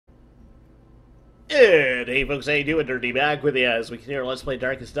Good. Hey folks, how you doing? Durinde back with you as we continue our Let's Play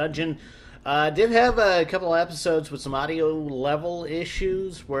Darkest Dungeon. Did have a couple of episodes with some audio level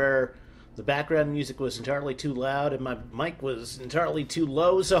issues where the background music was entirely too loud and my mic was entirely too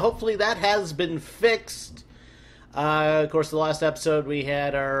low, so hopefully that has been fixed. Of course, the last episode we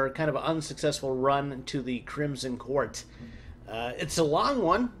had our kind of unsuccessful run to the Crimson Court. It's a long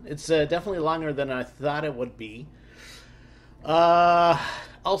one. It's definitely longer than I thought it would be.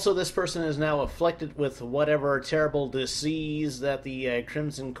 Also, this person is now afflicted with whatever terrible disease that the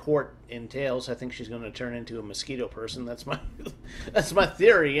Crimson Court entails. I think she's going to turn into a mosquito person. That's my that's my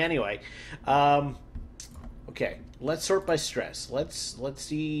theory, anyway. Okay, let's sort by stress. Let's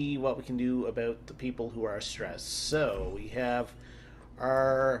see what we can do about the people who are stressed. So we have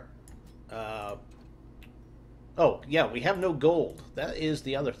our. Oh yeah, we have no gold. That is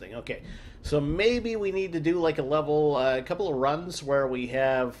the other thing. Okay. So maybe we need to do like a level, a couple of runs where we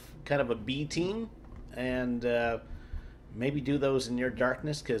have kind of a B team, and maybe do those in near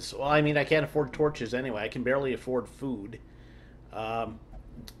darkness. Because, well, I mean, I can't afford torches anyway. I can barely afford food. I'm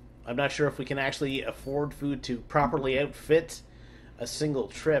not sure if we can actually afford food to properly outfit a single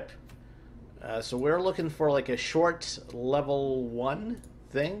trip. So we're looking for like a short level 1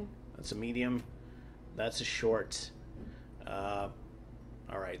 thing. That's a medium. That's a short.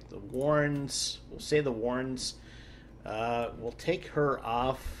 Alright, the Warrens, we'll say the Warrens. We'll take her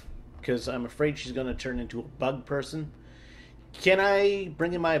off, because I'm afraid she's going to turn into a bug person. Can I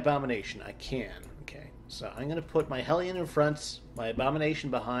bring in my Abomination? I can. Okay, so I'm going to put my Hellion in front, my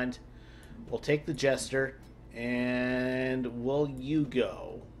Abomination behind. We'll take the Jester, and will you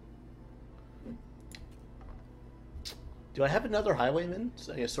go? Do I have another Highwayman?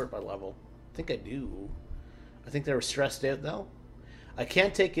 So I guess sort by level. I think I do. I think they were stressed out, though. I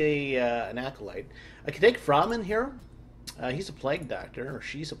can't take an Acolyte. I can take Fromman here. He's a Plague Doctor, or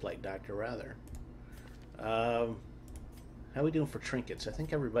she's a Plague Doctor, rather. How are we doing for trinkets? I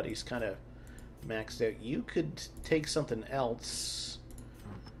think everybody's kind of maxed out. You could take something else.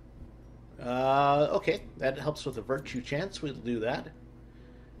 Okay, that helps with the Virtue chance. We'll do that.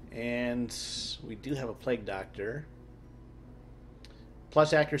 And we do have a Plague Doctor.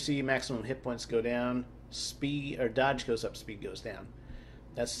 Plus accuracy, maximum hit points go down. Speed, or dodge goes up, speed goes down.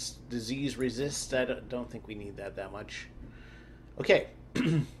 That's disease resist. I don't think we need that much. Okay.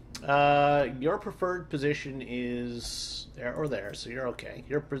 Your preferred position is there or there, so you're okay.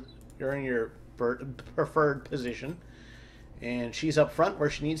 You're in your preferred position. And she's up front where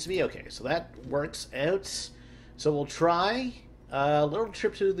she needs to be. Okay, so that works out. So we'll try a little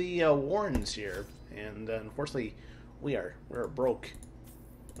trip to the Warrens here. And unfortunately, we're broke.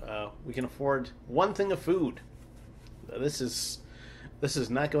 We can afford one thing of food. This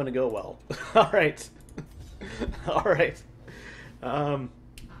is not going to go well. All right. All right.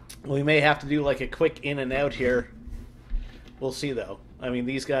 We may have to do like a quick in and out here. We'll see, though. I mean,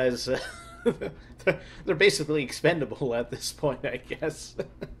 these guys, they're basically expendable at this point, I guess.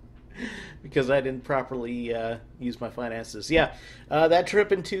 Because I didn't properly use my finances. Yeah, that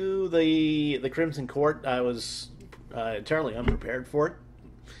trip into the Crimson Court, I was entirely unprepared for it.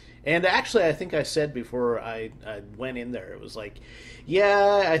 And actually, I think I said before I went in there, it was like,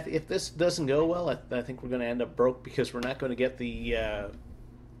 yeah, if this doesn't go well, I think we're going to end up broke because we're not going to get the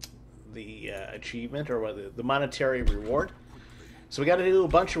achievement or the monetary reward. So we got to do a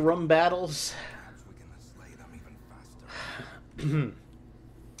bunch of room battles.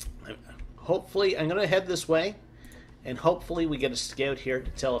 Hopefully, I'm going to head this way, and hopefully we get a scout here to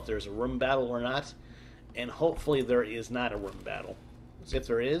tell if there's a room battle or not. And hopefully there is not a room battle. If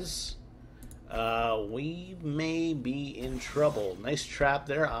there is, we may be in trouble. Nice trap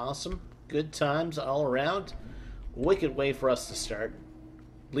there, awesome. Good times all around. Wicked way for us to start.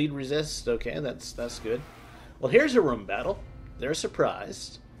 Bleed resist, okay, that's good. Well, here's a room battle. They're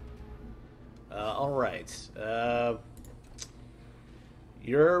surprised. Alright.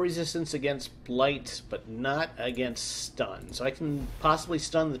 Your resistance against blight, but not against stun. So I can possibly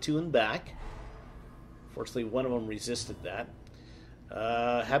stun the two in back. Fortunately, one of them resisted that.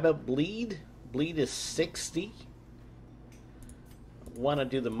 How about bleed? Bleed is 60. Want to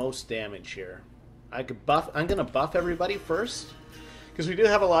do the most damage here. I could buff. I'm going to buff everybody first, because we do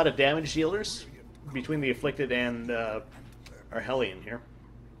have a lot of damage dealers between the afflicted and our Hellion here.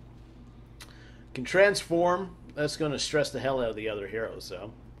 Can transform. That's going to stress the hell out of the other heroes,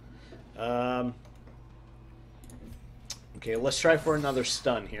 though. Okay, let's try for another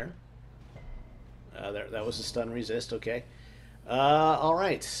stun here. That was a stun resist. Okay.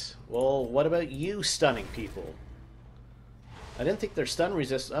 Alright. Well, what about you stunning people? I didn't think their stun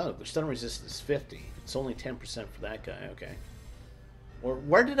resist... Oh, their stun resist is 50. It's only 10% for that guy. Okay. Or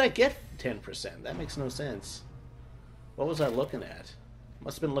where did I get 10%? That makes no sense. What was I looking at?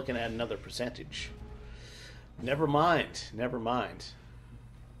 Must have been looking at another percentage. Never mind. Never mind.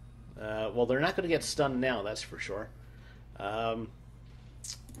 Well, they're not going to get stunned now, that's for sure. Well,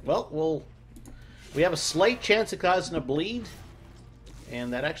 we have a slight chance of causing a bleed.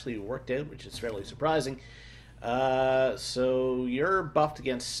 And that actually worked out, which is fairly surprising. So you're buffed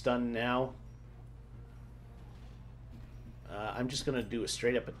against stun now. I'm just going to do a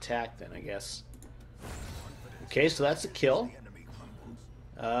straight-up attack then, I guess. Okay, so that's a kill.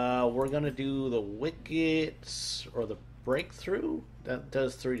 We're going to do the Wickets, or the Breakthrough. That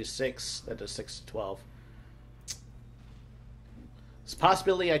does 3 to 6. That does 6 to 12. There's a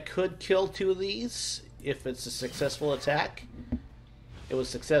possibility I could kill 2 of these if it's a successful attack. It was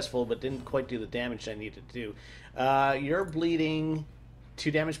successful, but didn't quite do the damage I needed to do. You're bleeding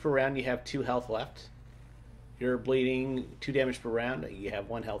 2 damage per round. You have 2 health left. You're bleeding 2 damage per round. You have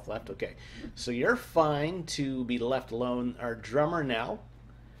 1 health left. Okay, so you're fine to be left alone. Our drummer now.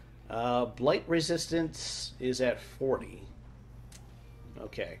 Blight resistance is at 40.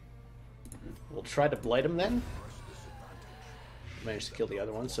 Okay. We'll try to blight him then. Managed to kill the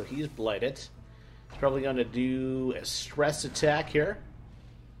other one, so he's blighted. He's probably going to do a stress attack here.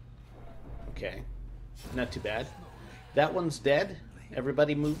 Okay. Not too bad. That one's dead.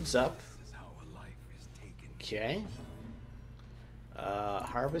 Everybody moves up. Okay.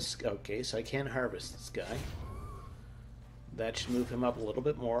 Harvest. Okay, so I can harvest this guy. That should move him up a little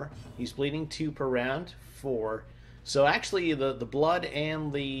bit more. He's bleeding 2 per round. 4. So actually, the blood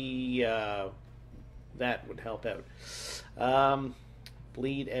and the that would help out.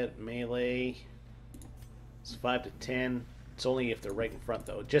 Bleed at melee. It's 5 to 10. It's only if they're right in front,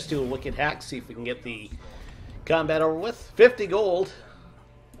 though. Just do a wicked hack. See if we can get the combat over with. 50 gold.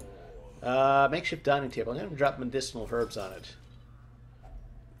 Makeshift dining table. I'm going to drop medicinal herbs on it.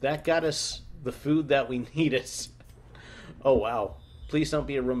 That got us the food that we needed. Oh, wow. Please don't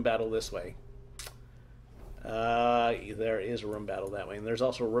be a room battle this way. There is a room battle that way. And there's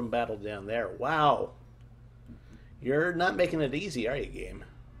also a room battle down there. Wow. You're not making it easy, are you, game?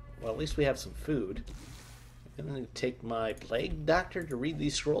 Well, at least we have some food. I'm going to take my Plague Doctor to read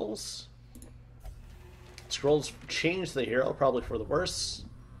these scrolls. Scrolls change the hero, probably for the worse.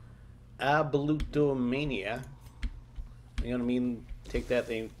 Ablutomania. You know what I mean? Take that,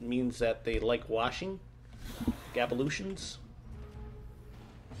 means that they like washing. Gavolutions.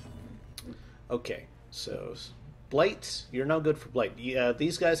 Okay, so Blight, you're no good for Blight. Yeah,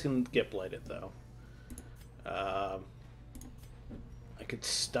 these guys can get blighted, though. I could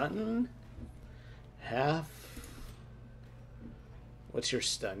stun half. What's your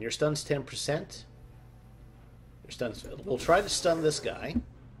stun? Your stun's 10%. Your stun's. We'll try to stun this guy.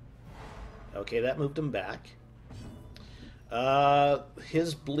 Okay, that moved him back.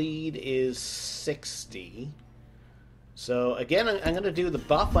 His bleed is 60. So again, I'm going to do the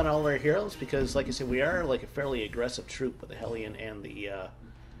buff on all our heroes because, like I said, we are like a fairly aggressive troop with the Hellion and the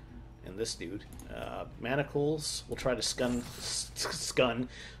and this dude. Manacles. We'll try to stun this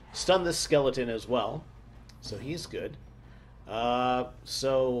skeleton as well. So he's good.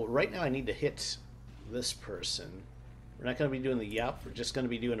 So right now I need to hit this person. We're not going to be doing the yup. We're just going to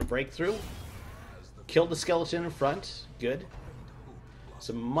be doing a breakthrough. Killed the skeleton in front. Good.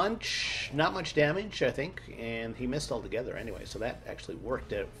 So not much damage, I think, and he missed altogether anyway, so that actually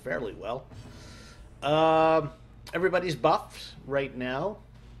worked out fairly well. Everybody's buffed right now.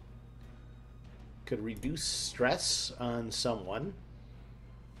 Could reduce stress on someone.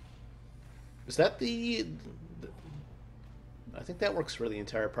 Is that the I think that works for the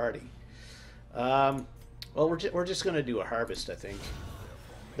entire party. Well, we're just going to do a harvest, I think.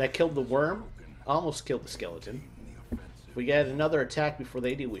 That killed the worm. Almost killed the skeleton. If we get another attack before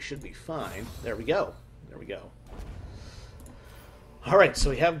they do, we should be fine. There we go. There we go. Alright, so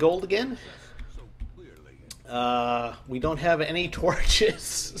we have gold again. We don't have any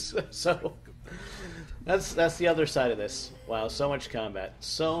torches. So that's the other side of this. Wow, so much combat.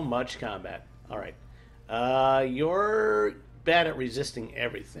 So much combat. Alright. You're bad at resisting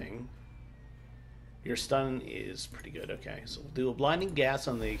everything. Your stun is pretty good. Okay, so we'll do a blinding gas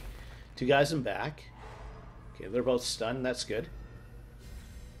on the 2 guys in back. Okay, they're both stunned. That's good.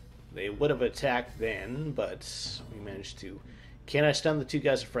 They would have attacked then, but we managed to. Can I stun the 2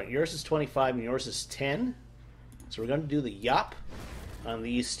 guys in front? Yours is 25 and yours is 10. So we're going to do the yop on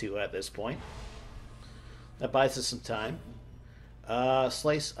these 2 at this point. That buys us some time.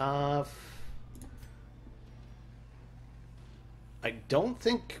 Slice off. I don't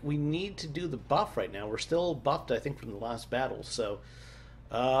think we need to do the buff right now. We're still buffed, I think, from the last battle. So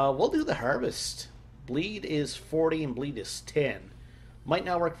we'll do the harvest. Bleed is 40 and bleed is 10. Might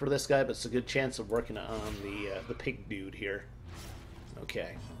not work for this guy, but it's a good chance of working on the pig dude here.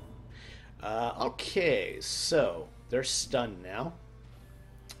 Okay. Okay, so they're stunned now.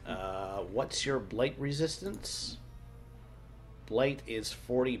 What's your blight resistance? Blight is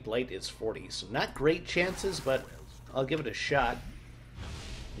 40, blight is 40. So not great chances, but I'll give it a shot.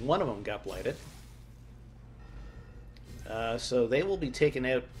 One of them got blighted. So they will be taken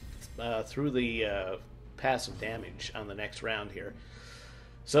out through the passive damage on the next round here.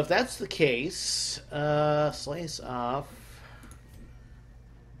 So if that's the case, slice off.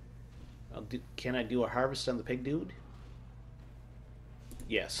 Can I do a harvest on the pig dude?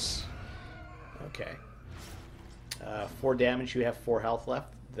 Yes. Okay. 4 damage, you have 4 health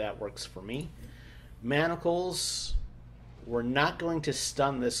left. That works for me. Manacles. We're not going to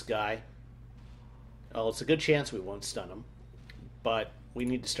stun this guy. Oh, it's a good chance we won't stun him. But we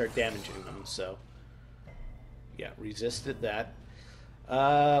need to start damaging them, so... yeah, resisted that.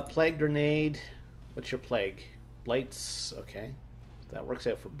 Plague Grenade. What's your plague? Blights. Okay. That works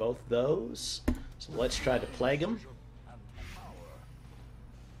out for both those. So let's try to plague him.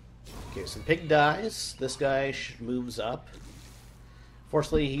 Okay, some pig dies. This guy moves up.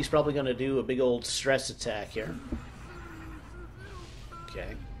 Fortunately, he's probably going to do a big old stress attack here.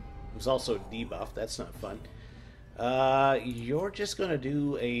 Okay. There's also a debuff. That's not fun. You're just going to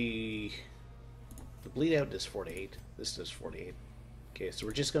do a... the bleed out does 48. This does 48. Okay, so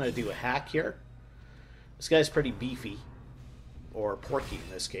we're just going to do a hack here. This guy's pretty beefy. Or porky in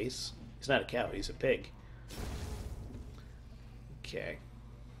this case. He's not a cow, he's a pig. Okay.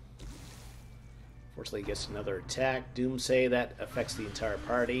 Fortunately, he gets another attack. Doomsay, that affects the entire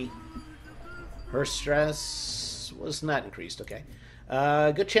party. Her stress was not increased, okay.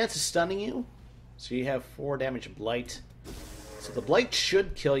 Good chance of stunning you. So you have 4 damage of blight. So the blight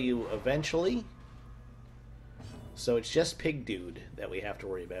should kill you eventually. So it's just pig dude that we have to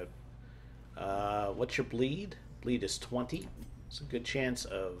worry about. What's your bleed? Bleed is 20. It's a good chance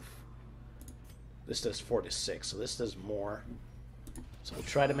of... this does 4 to 6, so this does more. So we'll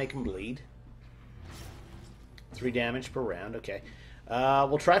try to make him bleed. 3 damage per round, okay.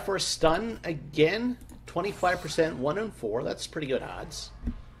 We'll try for a stun again. 25%, 1 in 4. That's pretty good odds.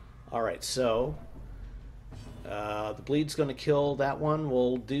 Alright, so... the bleed's going to kill that one.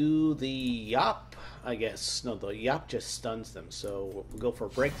 We'll do the yop, I guess. No, the yop just stuns them. So we'll go for a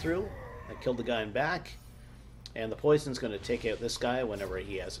breakthrough. I killed the guy in back. And the poison's going to take out this guy whenever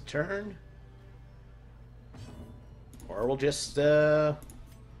he has a turn. Or we'll just, well,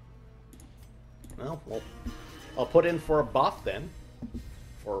 I'll put in for a buff then.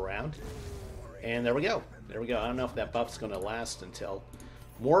 For a round. And there we go. There we go. I don't know if that buff's going to last until...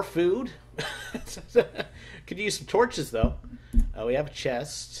 more food. Could use some torches, though. We have a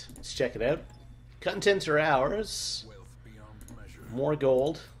chest. Let's check it out. Contents are ours. More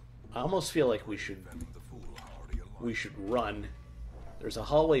gold. I almost feel like we should run. There's a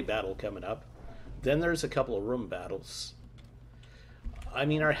hallway battle coming up. Then there's a couple of room battles. I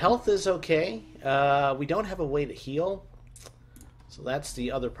mean, our health is okay. We don't have a way to heal. So that's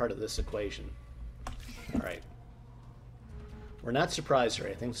the other part of this equation. Alright. We're not surprised or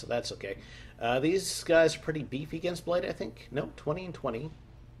anything, so that's okay. These guys are pretty beefy against blight, I think. No, 20 and 20.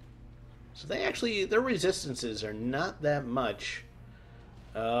 So they actually, their resistances are not that much.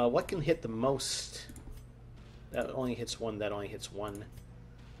 What can hit the most? That only hits one, that only hits one.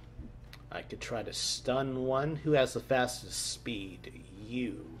 I could try to stun one. Who has the fastest speed?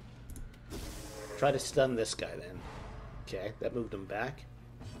 You. Try to stun this guy then. Okay, that moved him back.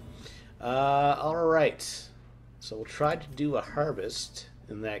 Alright. So we'll try to do a harvest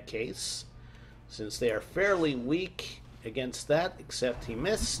in that case. Since they are fairly weak against that, except he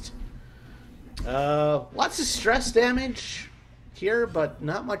missed. Lots of stress damage here, but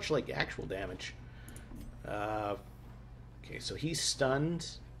not much like actual damage. Okay, so he's stunned.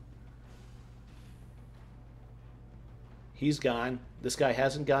 He's gone. This guy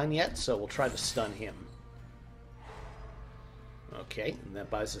hasn't gone yet, so we'll try to stun him. Okay, and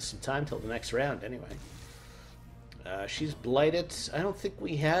that buys us some time till the next round anyway. She's blighted. I don't think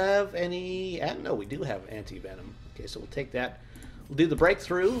we have any... no, we do have anti-venom. Okay, so we'll take that. We'll do the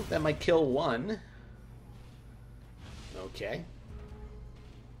breakthrough. That might kill one. Okay.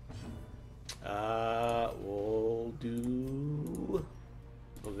 We'll do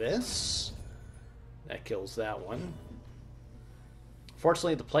this. That kills that one.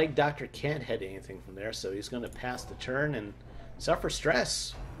 Fortunately, the Plague Doctor can't hit anything from there, so he's going to pass the turn and suffer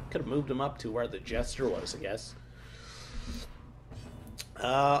stress. Could have moved him up to where the Jester was, I guess.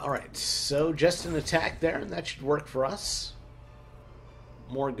 Alright, so just an attack there, and that should work for us.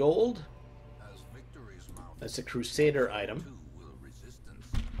 More gold. That's a Crusader item.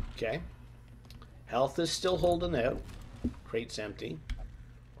 Okay. Health is still holding out. Crate's empty.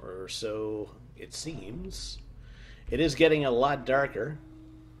 Or so it seems. It is getting a lot darker.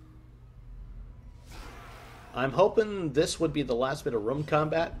 I'm hoping this would be the last bit of room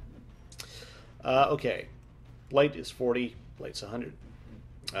combat. Okay. Light is 40. Light's 100.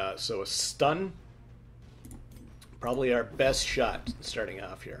 So a stun. Probably our best shot starting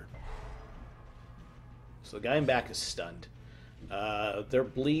off here. So the guy in back is stunned. Their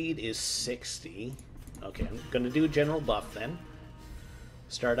bleed is 60. Okay, I'm going to do a general buff then.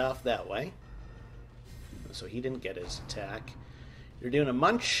 Start off that way. So he didn't get his attack. You're doing a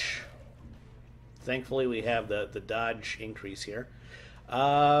munch. Thankfully we have the dodge increase here.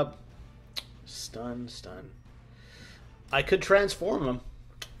 Stun. I could transform him.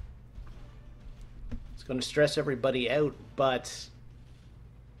 It's going to stress everybody out, but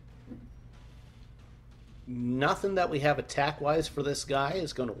nothing that we have attack-wise for this guy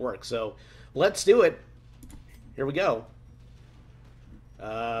is going to work. So let's do it. Here we go.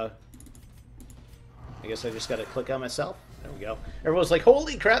 I guess I just got to click on myself. There we go. Everyone's like,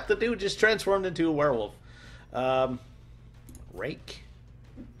 holy crap, the dude just transformed into a werewolf. Rake.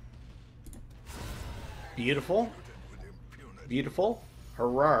 Beautiful. Beautiful.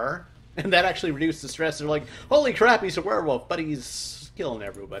 Hurrah. And that actually reduced the stress. They're like, holy crap, he's a werewolf, but he's killing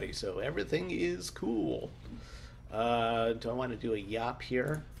everybody, so everything is cool. Do I want to do a yop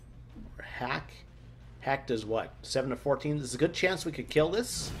here? Or hack? Hack does what? 7 to 14? There's a good chance we could kill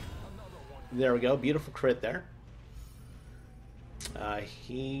this. There we go. Beautiful crit there.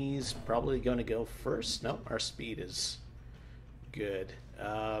 He's probably going to go first. No, our speed is good.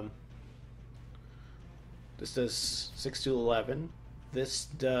 This does 6 to 11. This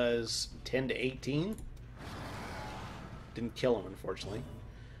does 10 to 18. Didn't kill him, unfortunately.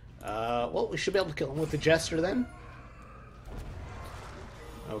 Well, we should be able to kill him with the Jester then.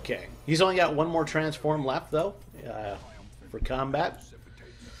 Okay. He's only got one more transform left, though, for combat.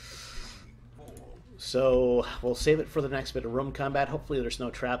 So we'll save it for the next bit of room combat. Hopefully there's no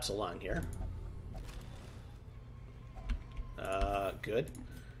traps along here. Good.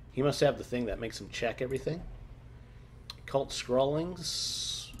 He must have the thing that makes him check everything. Cult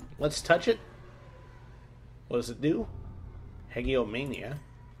Scrollings. Let's touch it. What does it do? Hegeomania.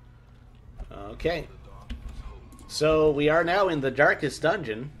 Okay. So we are now in the darkest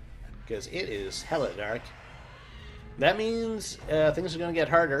dungeon, because it is hella dark. That means things are going to get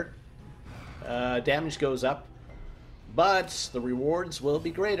harder. Damage goes up, but the rewards will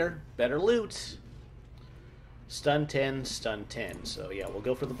be greater. Better loot. Stun 10, stun 10. So yeah, we'll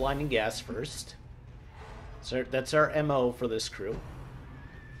go for the blinding gas first. So that's our MO for this crew.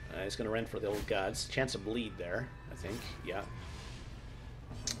 He's going to run for the old gods. Chance of bleed there, I think. Yeah.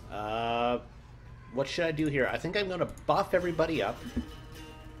 What should I do here? I think I'm going to buff everybody up.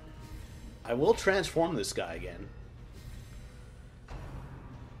 I will transform this guy again.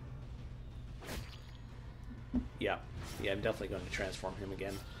 Yeah, I'm definitely going to transform him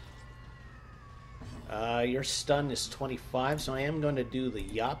again. Your stun is 25, so I am going to do the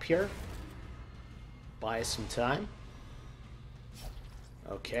yop here. Buy some time.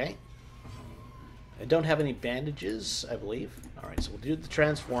 Okay. I don't have any bandages, I believe. Alright, so we'll do the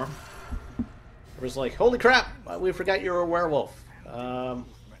transform. Everyone's like, holy crap! We forgot you're a werewolf. We'll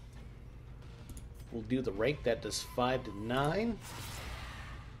do the rake. That does 5 to 9.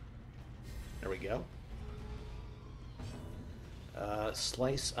 There we go.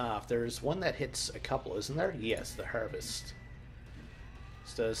 Slice off. There's one that hits a couple, isn't there? Yes, the harvest.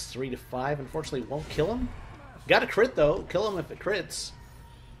 This does 3 to 5. Unfortunately, won't kill him. Got a crit, though. Kill him if it crits.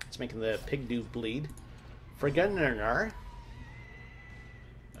 It's making the pig dude bleed. Forgunnar.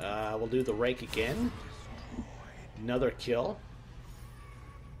 We'll do the rake again. Another kill.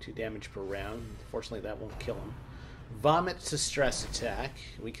 2 damage per round. Unfortunately, that won't kill him. Vomit to stress attack.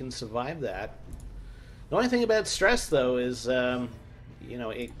 We can survive that. The only thing about stress, though, is, you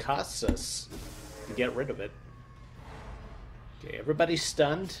know, it costs us to get rid of it. Okay, everybody's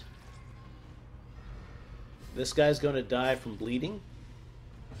stunned. This guy's going to die from bleeding.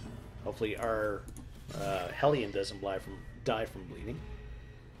 Hopefully our Hellion doesn't die from bleeding.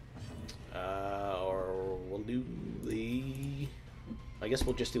 Or we'll do the... I guess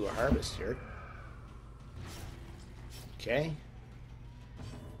we'll just do a harvest here. Okay.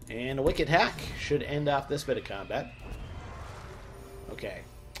 And a Wicked Hack should end off this bit of combat. Okay.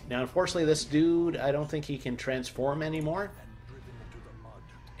 Now, unfortunately, this dude, I don't think he can transform anymore.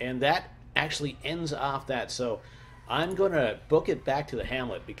 And that actually ends off that. So I'm going to book it back to the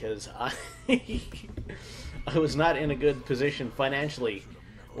Hamlet because I was not in a good position financially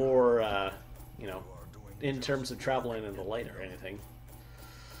or, you know, in terms of traveling in the light or anything.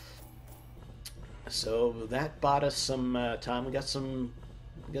 So that bought us some time. We got some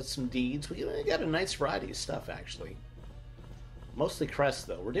deeds. We got a nice variety of stuff actually. Mostly crests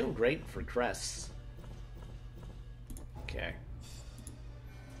though. We're doing great for crests. Okay.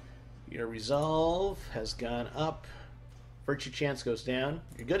 Your resolve has gone up. Virtue chance goes down.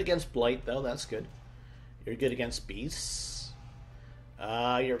 You're good against blight though. That's good. You're good against beasts.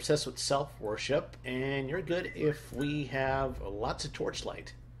 You're obsessed with self-worship, and you're good if we have lots of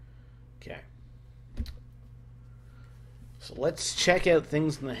torchlight. Okay. So let's check out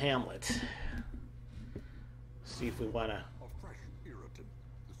things in the hamlet. See if we want to... A fresh irritant,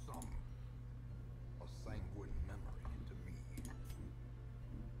 the sum. A sanguine memory to me.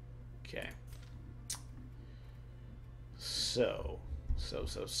 Okay. So.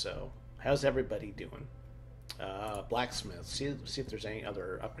 How's everybody doing? Blacksmith. See if there's any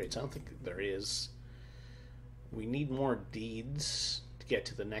other upgrades. I don't think there is. We need more deeds to get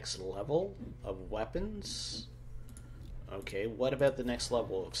to the next level of weapons. Okay, what about the next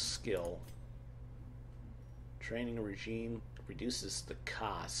level of skill? Training regime reduces the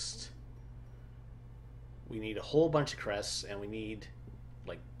cost. We need a whole bunch of crests, and we need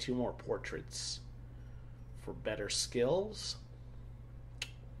like 2 more portraits for better skills.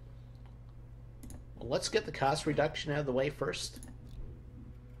 Well, let's get the cost reduction out of the way first.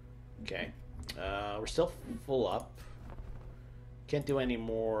 Okay. We're still full up. Can't do any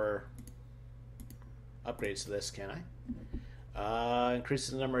more upgrades to this, can I?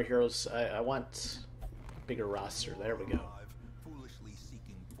 Increases the number of heroes. I want a bigger roster. There we go. Foolishly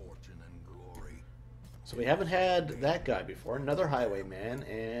seeking fortune and glory. So we haven't had that guy before. Another highwayman,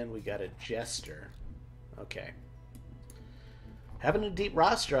 and we got a jester. Okay. Having a deep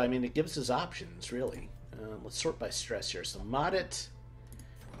roster, I mean, it gives us options, really. Let's sort by stress here. So Modit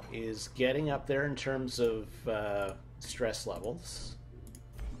is getting up there in terms of stress levels.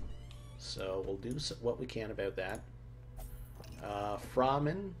 So we'll do what we can about that.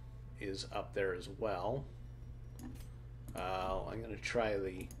 Framan is up there as well. I'm going to try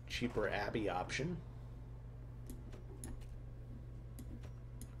the cheaper Abbey option.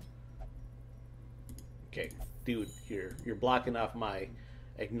 Okay, dude, you're blocking off my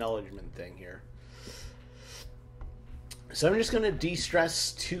acknowledgement thing here. So I'm just going to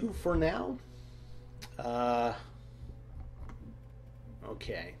de-stress 2 for now.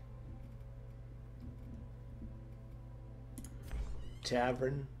 Okay.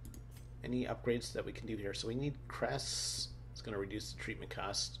 Tavern. Any upgrades that we can do here? So we need crests. It's going to reduce the treatment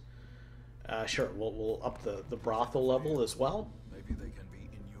cost. Sure, we'll up the brothel level as well. Maybe they can be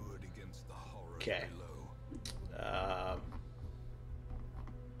inured against the horrors Okay. below.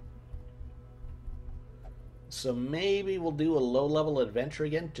 So maybe we'll do a low-level adventure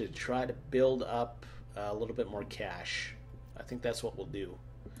again to try to build up a little bit more cash. I think that's what we'll do.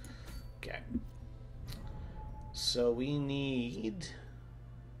 Okay. So we need...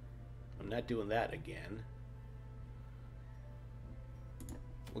 I'm not doing that again.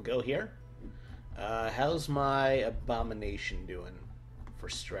 We'll go here. How's my abomination doing for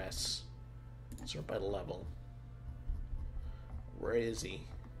stress? Sort by level. Where is he?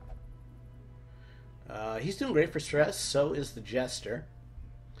 He's doing great for stress. So is the jester.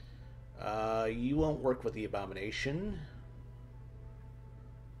 You won't work with the abomination.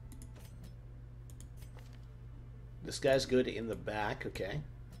 This guy's good in the back. Okay.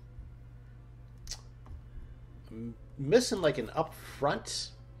 I'm missing like an up front.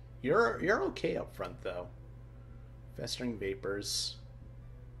 You're okay up front though. Festering vapors.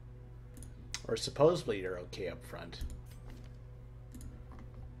 Or supposedly you're okay up front.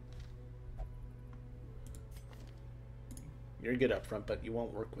 You're good up front, but you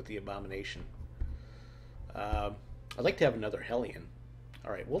won't work with the abomination. I'd like to have another Hellion.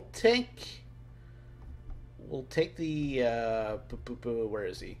 All right, we'll take the where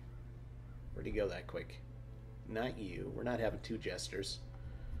is he? Where'd he go that quick? Not you. We're not having 2 jesters.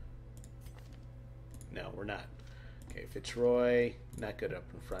 No, we're not. Okay, Fitzroy, not good up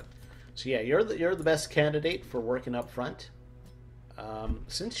in front. So yeah, you're the best candidate for working up front.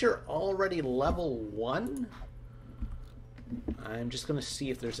 Since you're already level 1, I'm just going to see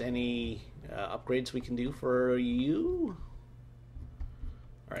if there's any upgrades we can do for you.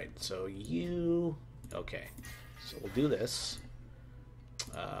 All right, so you... Okay, so we'll do this.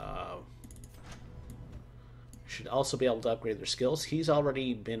 Should also be able to upgrade their skills. He's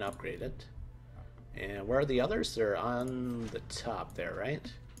already been upgraded. And where are the others? They're on the top there, right?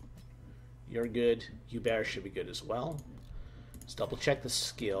 You're good. Hubert should be good as well. Let's double check the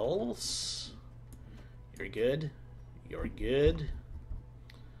skills. You're good. You're good.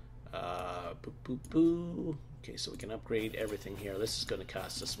 Boo, boo, boo. Okay, so we can upgrade everything here. This is going to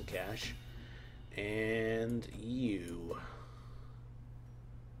cost us some cash. And you.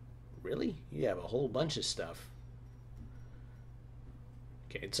 Really? You have a whole bunch of stuff.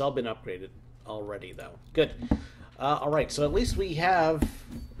 Okay, it's all been upgraded already, though. Good. Alright, so at least we have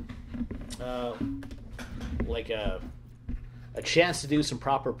like a chance to do some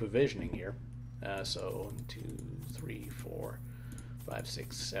proper provisioning here. So 1, 2, 3, 4, 5,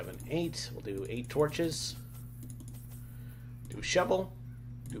 6, 7, 8. We'll do 8 torches. Do a shovel.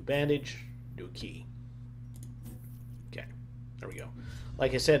 Do a bandage. Do a key. Okay, there we go.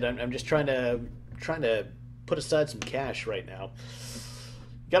 Like I said, I'm just trying to put aside some cash right now.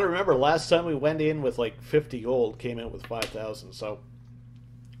 Got to remember, last time we went in with like 50 gold, came in with 5,000. So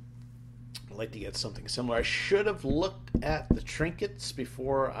I'd like to get something similar. I should have looked at the trinkets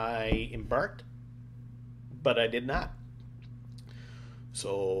before I embarked, but I did not.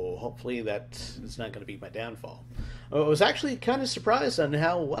 So hopefully that is not going to be my downfall. I was actually kind of surprised on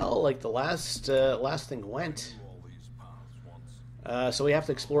how well like the last thing went. So we have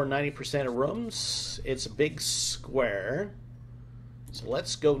to explore 90% of rooms. It's a big square. So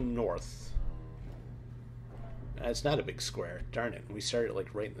let's go north. It's not a big square. Darn it. We started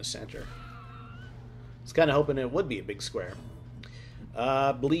like right in the center. I was kind of hoping it would be a big square.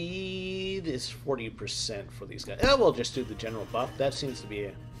 Bleed is 40% for these guys. Oh, we'll just do the general buff. That seems to be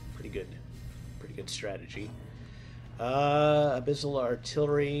a pretty good strategy. Abyssal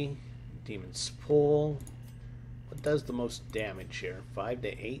Artillery, Demon's Pull. What does the most damage here? 5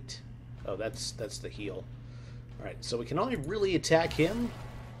 to 8? Oh, that's the heal. Alright, so we can only really attack him.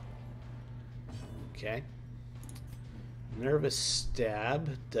 Okay. Nervous Stab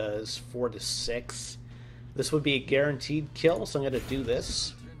does 4 to 6. This would be a guaranteed kill, so I'm going to do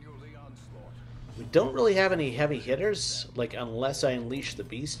this. We don't really have any heavy hitters, like unless I unleash the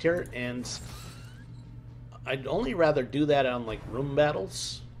beast here, and I'd only rather do that on like room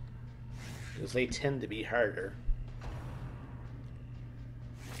battles, because they tend to be harder.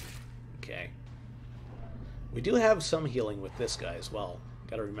 Okay. We do have some healing with this guy as well.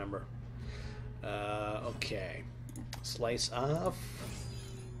 Gotta remember. Okay. Slice off.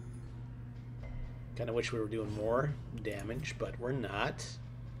 Kind of wish we were doing more damage, but we're not.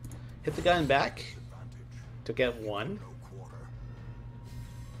 Hit the guy in back. Took out 1.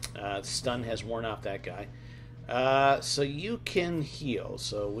 Stun has worn off that guy. So you can heal.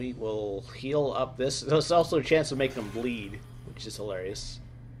 So we will heal up this. There's also a chance of making him bleed, which is hilarious.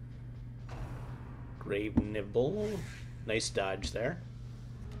 Grave Nibble. Nice dodge there.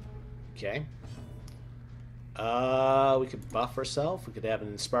 Okay. We could buff ourselves. We could have an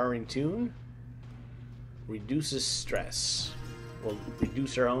inspiring tune. Reduces stress. We'll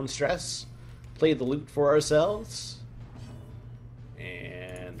reduce our own stress. Play the loot for ourselves.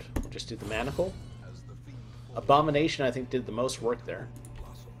 And we'll just do the manacle. Abomination, I think, did the most work there.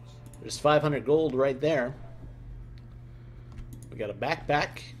 There's 500 gold right there. We got a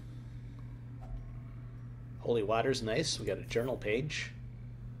backpack. Holy water's nice. We got a journal page.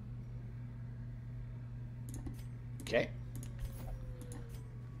 Okay.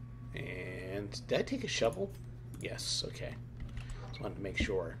 And did I take a shovel? Yes, okay. Just wanted to make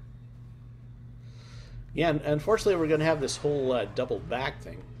sure. Yeah, unfortunately we're going to have this whole double back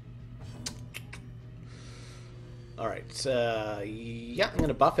thing. Alright, yeah, I'm going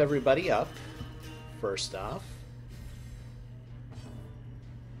to buff everybody up, first off.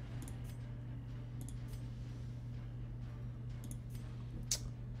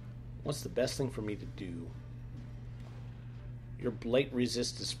 What's the best thing for me to do? Your blight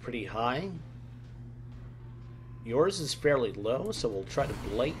resist is pretty high. Yours is fairly low, so we'll try to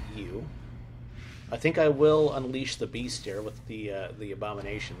blight you. I think I will unleash the beast here with the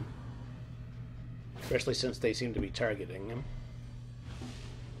abomination. Especially since they seem to be targeting him.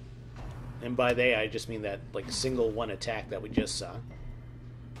 And by they, I just mean that like single one attack that we just saw.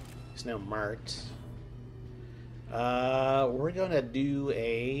 He's now marked. We're gonna do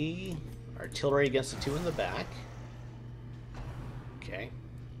a artillery against the 2 in the back. Okay.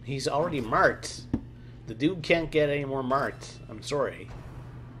 He's already marked. The dude can't get any more marked. I'm sorry.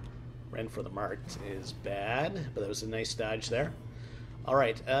 Ren for the marked is bad, but that was a nice dodge there.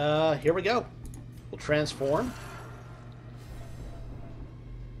 Alright, here we go. We'll transform.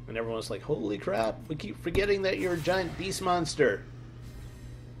 And everyone's like, holy crap, we keep forgetting that you're a giant beast monster.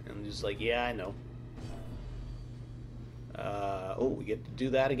 And I'm just like, yeah, I know. Oh, we get to do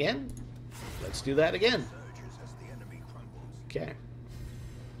that again? Let's do that again. Okay.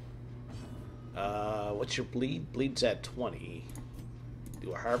 What's your bleed? Bleed's at 20.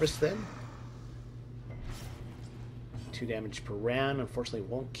 Do a harvest then. 2 damage per round. Unfortunately,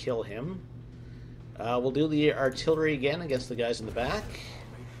 won't kill him. We'll do the artillery again against the guys in the back.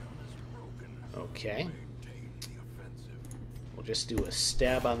 Okay. Maintain the offensive. We'll just do a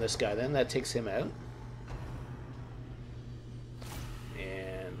stab on this guy then. That takes him out.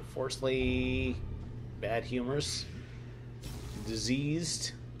 And forcefully, bad humors.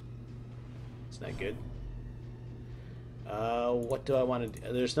 Diseased. It's not good. What do I want to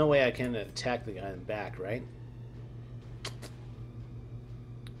do? There's no way I can attack the guy in the back, right?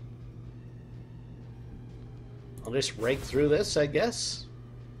 I'll just rake through this, I guess.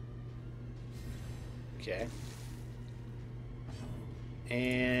 Okay.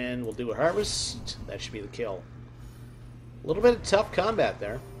 And we'll do a harvest. That should be the kill. A little bit of tough combat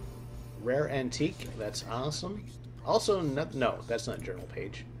there. Rare antique. That's awesome. Also, no, that's not journal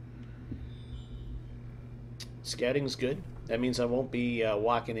page. Scouting's good. That means I won't be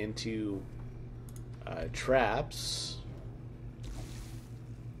walking into traps.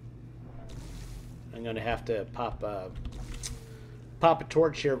 I'm going to have to pop a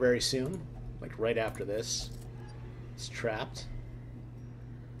torch here very soon, like right after this. It's trapped.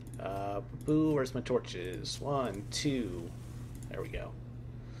 Boo, where's my torches? 1, 2. There we go.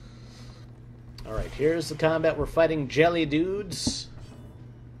 Alright, here's the combat. We're fighting jelly dudes.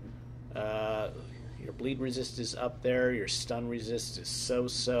 Your bleed resist is up there. Your stun resist is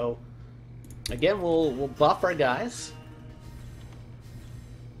so-so. Again, we'll buff our guys.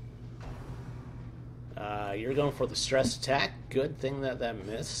 You're going for the stress attack. Good thing that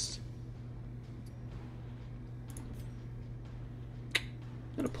missed. I'm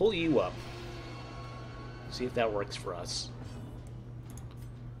going to pull you up. See if that works for us.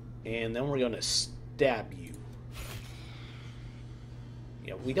 And then we're going to stab you.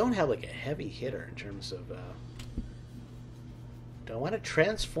 Yeah, we don't have like a heavy hitter in terms of... do I want to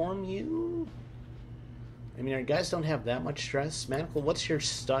transform you? I mean, our guys don't have that much stress. Manacle, what's your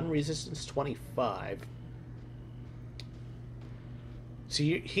stun resistance? 25.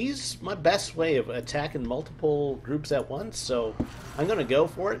 See, he's my best way of attacking multiple groups at once, so I'm going to go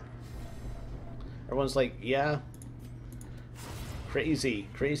for it. Everyone's like, yeah, crazy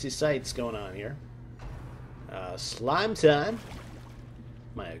sights going on here. Slime time.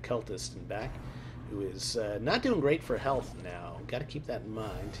 My occultist in back, who is not doing great for health now. Got to keep that in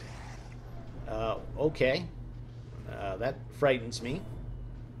mind. Okay. That frightens me.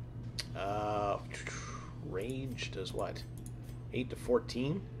 Rage does what? 8 to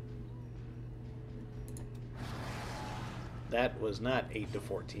 14? That was not 8 to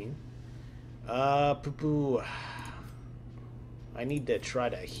 14. Poo-poo. I need to try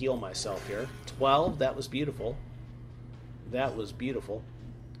to heal myself here. 12, that was beautiful. That was beautiful.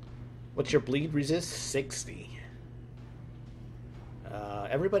 What's your bleed resist? 60.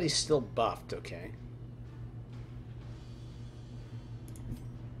 Everybody's still buffed, okay.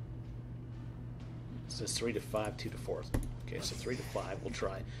 It says 3 to 5, 2 to 4. Okay, so 3 to 5, we'll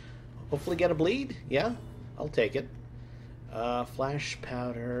try. Hopefully get a bleed? Yeah, I'll take it. Flash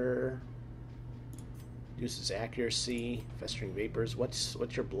powder. Reduces accuracy. Festering vapors. What's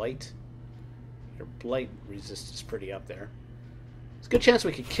your blight? Your blight resist is pretty up there. It's a good chance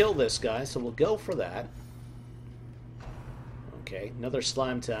we could kill this guy, so we'll go for that. Okay, another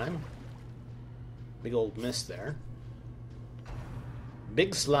slime time. Big old miss there.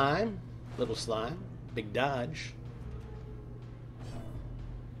 Big slime, little slime, big dodge.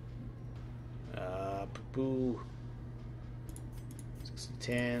 Poo-poo. 6 to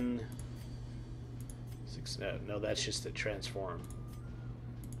 10. 6, no, that's just a transform.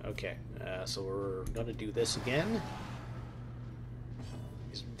 Okay, so we're going to do this again.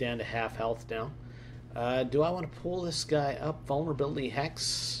 He's down to half health now. Do I want to pull this guy up? Vulnerability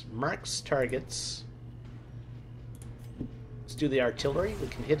hex marks targets. Let's do the artillery. We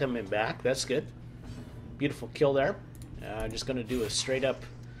can hit him in back. That's good. Beautiful kill there. I'm just going to do a straight up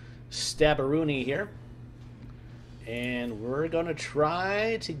stabberoonie here. And we're going to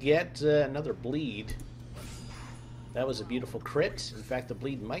try to get another bleed. That was a beautiful crit. In fact, the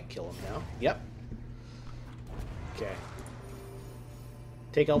bleed might kill him now. Yep. Okay.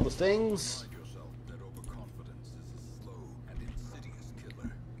 Take all the things.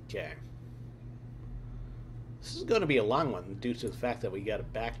 Okay. This is going to be a long one due to the fact that we got to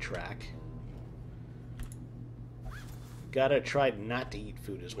backtrack. Gotta try not to eat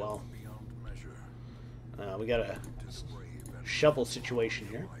food as well. We got a shovel situation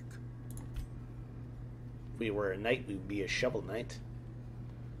here. If we were a knight, we'd be a shovel knight.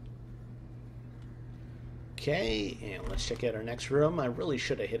 Okay, and let's check out our next room. I really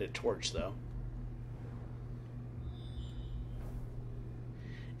should have hit a torch, though.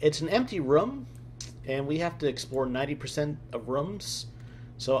 It's an empty room, and we have to explore 90% of rooms.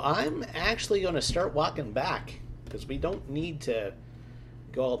 So I'm actually going to start walking back, because we don't need to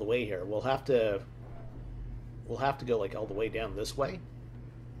go all the way here. We'll have to go like all the way down this way.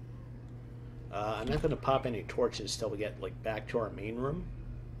 I'm not going to pop any torches till we get like back to our main room.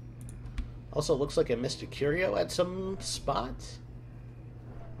 Also, looks like I missed a curio at some spot.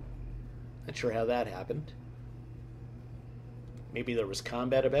 Not sure how that happened. Maybe there was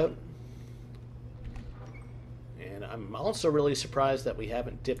combat about. And I'm also really surprised that we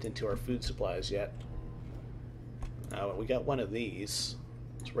haven't dipped into our food supplies yet. We got one of these.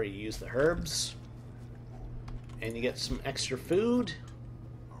 It's where you use the herbs. And you get some extra food.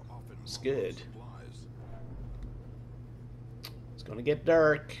 It's good. It's going to get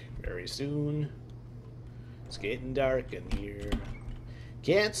dark very soon. It's getting dark in here.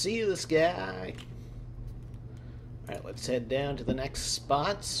 Can't see the sky. Alright, let's head down to the next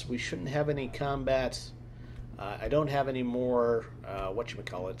spots. We shouldn't have any combat. I don't have any more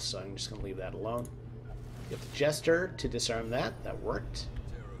whatchamacallit, so I'm just going to leave that alone. Get the Jester to disarm that. That worked.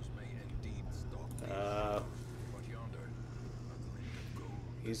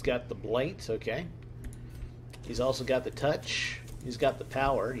 He's got the Blight, okay. He's also got the Touch. He's got the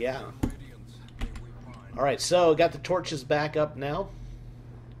Power, yeah. Alright, so got the torches back up now.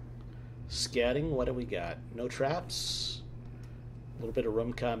 Scouting, what do we got? No traps. A little bit of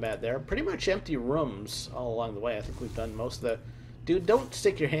room combat there. Pretty much empty rooms all along the way. I think we've done most of the... Dude, don't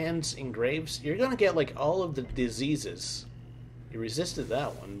stick your hands in graves. You're going to get, like, all of the diseases. You resisted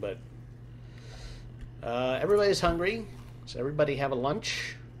that one, but... everybody's hungry, so everybody have a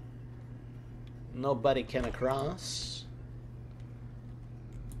lunch. Nobody can across.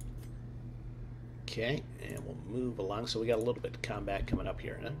 Okay, and we'll move along. So we got a little bit of combat coming up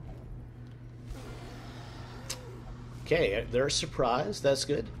here, huh? Okay, they're surprised. That's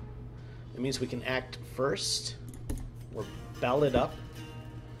good. It means we can act first. We're ballad up.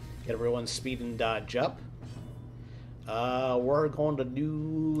 Get everyone's speed and dodge up. We're going to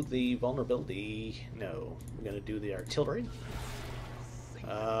do the vulnerability. No, we're going to do the artillery.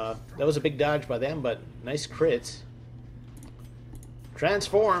 That was a big dodge by them, but nice crit.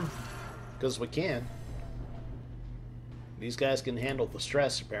 Transform, because we can. These guys can handle the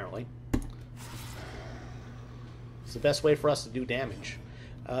stress, apparently. It's the best way for us to do damage.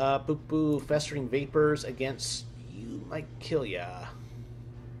 Boo-boo, festering vapors against you might kill ya.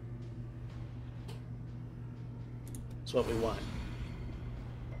 That's what we want.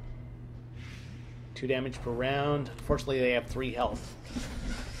 2 damage per round. Unfortunately, they have 3 health.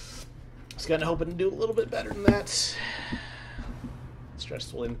 I was kind of hoping to do a little bit better than that.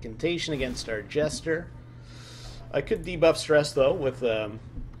 Stressful incantation against our Jester. I could debuff stress though with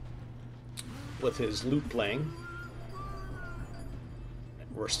his lute playing.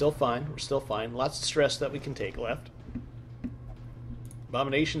 We're still fine. We're still fine. Lots of stress that we can take left.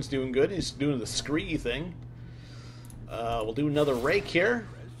 Abomination's doing good. He's doing the scree thing. We'll do another rake here.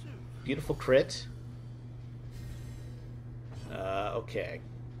 Beautiful crit. Okay.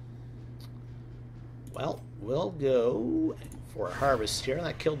 Well, we'll go for a harvest here.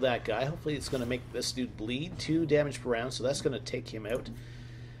 That killed that guy. Hopefully it's going to make this dude bleed. 2 damage per round, so that's going to take him out.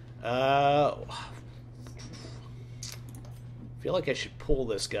 I feel like I should pull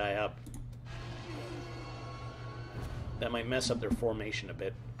this guy up. That might mess up their formation a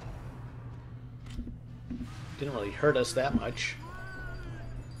bit. Didn't really hurt us that much.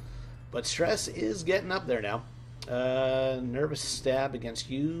 But stress is getting up there now. Nervous stab against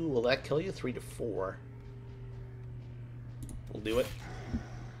you. Will that kill you? 3 to 4. We'll do it.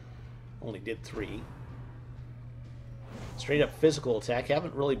 Only did 3. Straight up physical attack.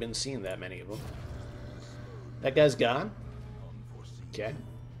 Haven't really been seeing that many of them. That guy's gone. Okay.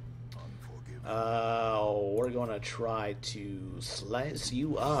 We're going to try to slice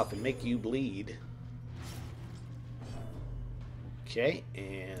you up and make you bleed. Okay,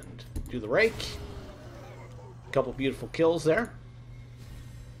 and do the rake. A couple beautiful kills there.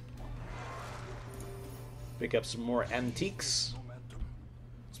 Pick up some more antiques.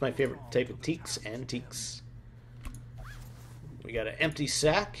 It's my favorite type of teaks, antiques. We got an empty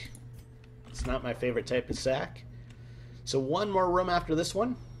sack. It's not my favorite type of sack. So 1 more room after this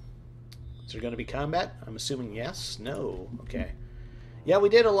one. Is there going to be combat? I'm assuming yes. No. Okay. Yeah, we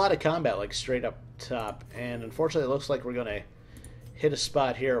did a lot of combat, like straight up top. And unfortunately, it looks like we're going to hit a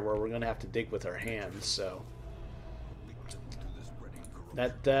spot here where we're going to have to dig with our hands. So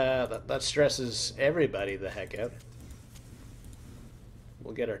that stresses everybody the heck out.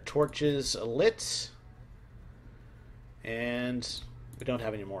 We'll get our torches lit. And we don't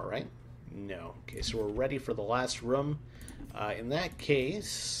have any more, right? No. Okay, so we're ready for the last room. In that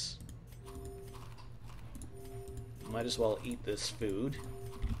case, might as well eat this food.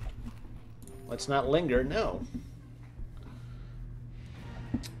 Let's not linger, no.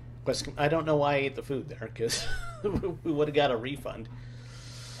 I don't know why I ate the food there, because we would have got a refund.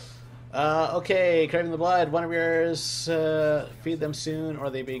 Okay, Craving the Blood. One of yours. Feed them soon, or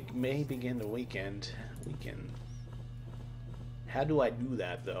they may begin to weaken. How do I do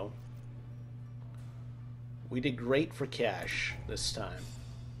that, though? We did great for cash this time.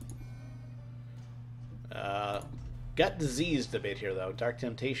 Got diseased a bit here, though. Dark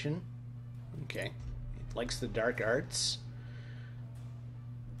Temptation. Okay. Likes the dark arts.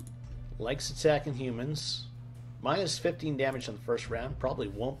 Likes attacking humans. Minus 15 damage on the first round. Probably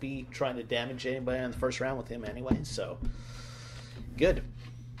won't be trying to damage anybody on the first round with him anyway, so... Good.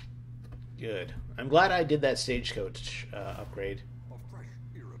 Good. I'm glad I did that stagecoach upgrade. A fresh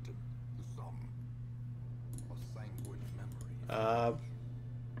irritant, some a sanguine memory.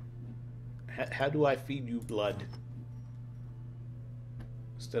 How do I feed you blood?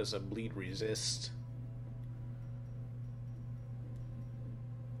 This does a bleed resist.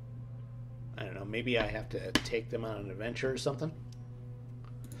 I don't know, maybe I have to take them on an adventure or something.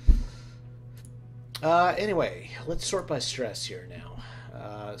 Anyway, let's sort by stress here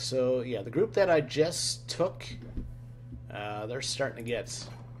now. So, yeah, the group that I just took, they're starting to get...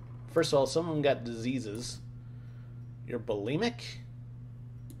 First of all, some of them got diseases. You're bulimic?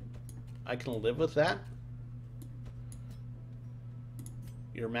 I can live with that.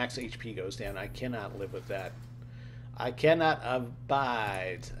 Your max HP goes down. I cannot live with that. I cannot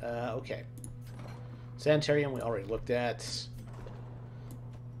abide. Okay. Sanitarium we already looked at.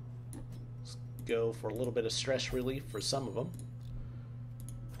 Let's go for a little bit of stress relief for some of them.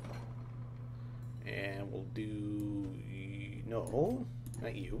 And we'll do... No,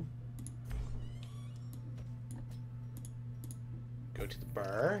 not you. Go to the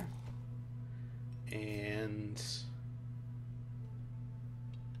bar. And...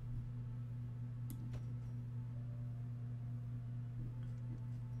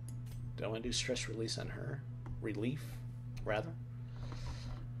 Do I want to do stress release on her? Relief, rather.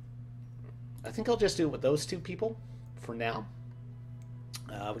 I think I'll just do it with those two people for now.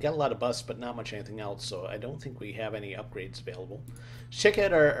 We got a lot of busts, but not much anything else, so I don't think we have any upgrades available. Check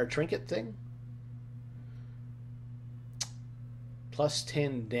out our trinket thing. Plus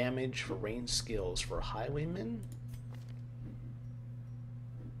 10 damage for range skills for highwaymen.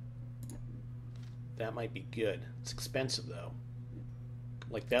 That might be good. It's expensive though.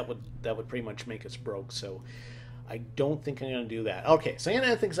 Like that would pretty much make us broke, so I don't think I'm going to do that. Okay, so I'm going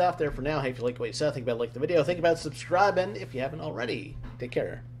to end things off there for now. Hey, if you like what you saw, think about like the video, think about subscribing if you haven't already. Take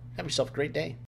care. Have yourself a great day.